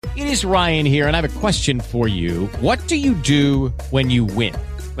It is Ryan here, and I have a question for you. What do you do when you win?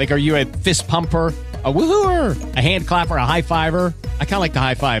 Like, are you a fist pumper, a woohooer, a hand clapper, a high fiver? I kind of like the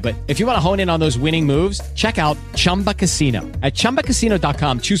high five, but if you want to hone in on those winning moves, check out Chumba Casino. At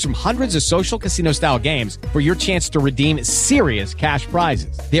ChumbaCasino.com, choose from hundreds of social casino-style games for your chance to redeem serious cash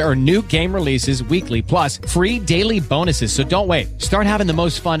prizes. There are new game releases weekly, plus free daily bonuses. So don't wait. Start having the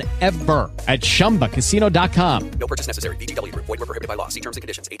most fun ever at ChumbaCasino.com. No purchase necessary. VGW. Void where prohibited by law. See terms and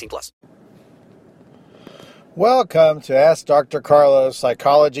conditions. 18+. Welcome to Ask Dr. Carlos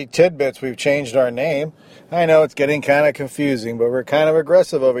Psychology Tidbits. We've changed our name. I know it's getting kind of confusing, but we're kind of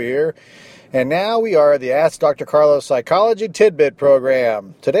aggressive over here. And now we are the Ask Dr. Carlos Psychology Tidbit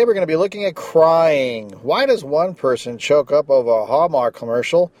program. Today we're going to be looking at crying. Why does one person choke up over a Hallmark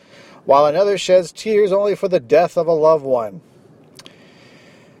commercial while another sheds tears only for the death of a loved one?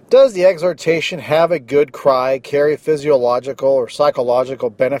 Does the exhortation "have a good cry" carry physiological or psychological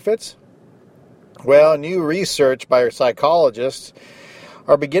benefits? Well, new research by psychologists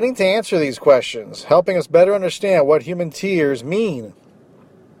are beginning to answer these questions, helping us better understand what human tears mean.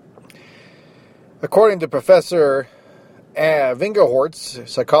 According to Professor Vingerhorst,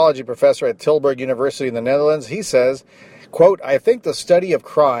 psychology professor at Tilburg University in the Netherlands, he says, quote, "I think the study of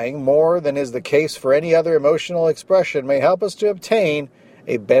crying, more than is the case for any other emotional expression, may help us to obtain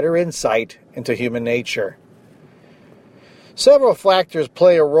a better insight into human nature." Several factors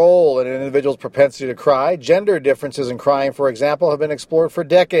play a role in an individual's propensity to cry. Gender differences in crying, for example, have been explored for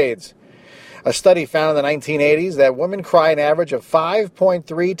decades. A study found in the 1980s that women cry an average of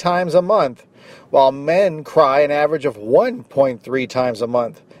 5.3 times a month, while men cry an average of 1.3 times a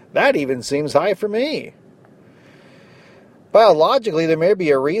month. That even seems high for me. Biologically, there may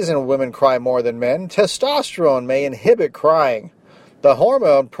be a reason women cry more than men. Testosterone may inhibit crying. The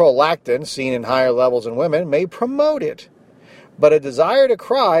hormone prolactin, seen in higher levels in women, may promote it. But a desire to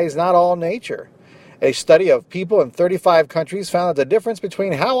cry is not all nature. A study of people in 35 countries found that the difference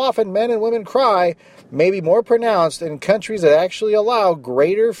between how often men and women cry may be more pronounced in countries that actually allow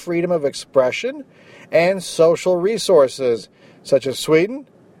greater freedom of expression and social resources, such as Sweden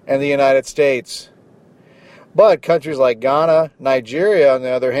and the United States. But countries like Ghana, Nigeria, on the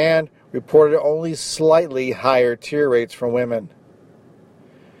other hand, reported only slightly higher tear rates for women.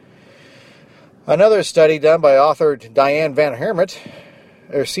 Another study done by author Diane van Hermit,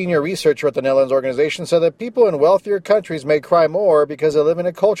 a senior researcher at the Netherlands organization, said that people in wealthier countries may cry more because they live in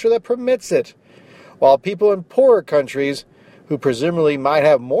a culture that permits it, while people in poorer countries, who presumably might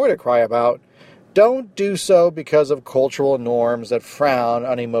have more to cry about, don't do so because of cultural norms that frown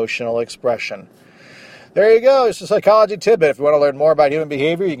on emotional expression. There you go. It's a psychology tidbit. If you want to learn more about human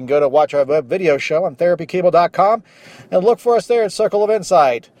behavior, you can go to watch our web video show on therapycable.com and look for us there at Circle of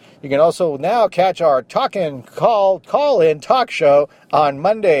Insight. You can also now catch our call-in talk show on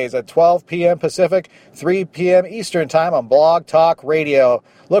Mondays at 12 p.m. Pacific, 3 p.m. Eastern Time on Blog Talk Radio.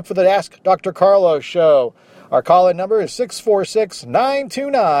 Look for the Ask Dr. Carlos show. Our call-in number is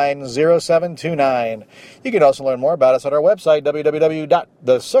 646-929-0729. You can also learn more about us at our website,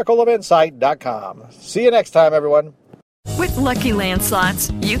 www.thecircleofinsight.com. See you next time, everyone. With Lucky Land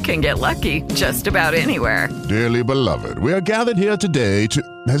Slots, you can get lucky just about anywhere. Dearly beloved, we are gathered here today to...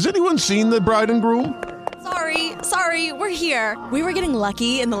 Has anyone seen the bride and groom? Sorry, we're here. We were getting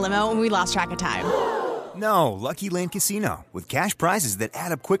lucky in the limo and we lost track of time. No, Lucky Land Casino, with cash prizes that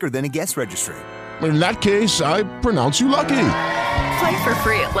add up quicker than a guest registry. In that case, I pronounce you lucky. Play for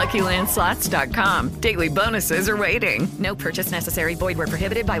free at LuckyLandSlots.com. Daily bonuses are waiting. No purchase necessary. Void where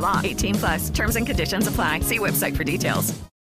prohibited by law. 18+. Terms and conditions apply. See website for details.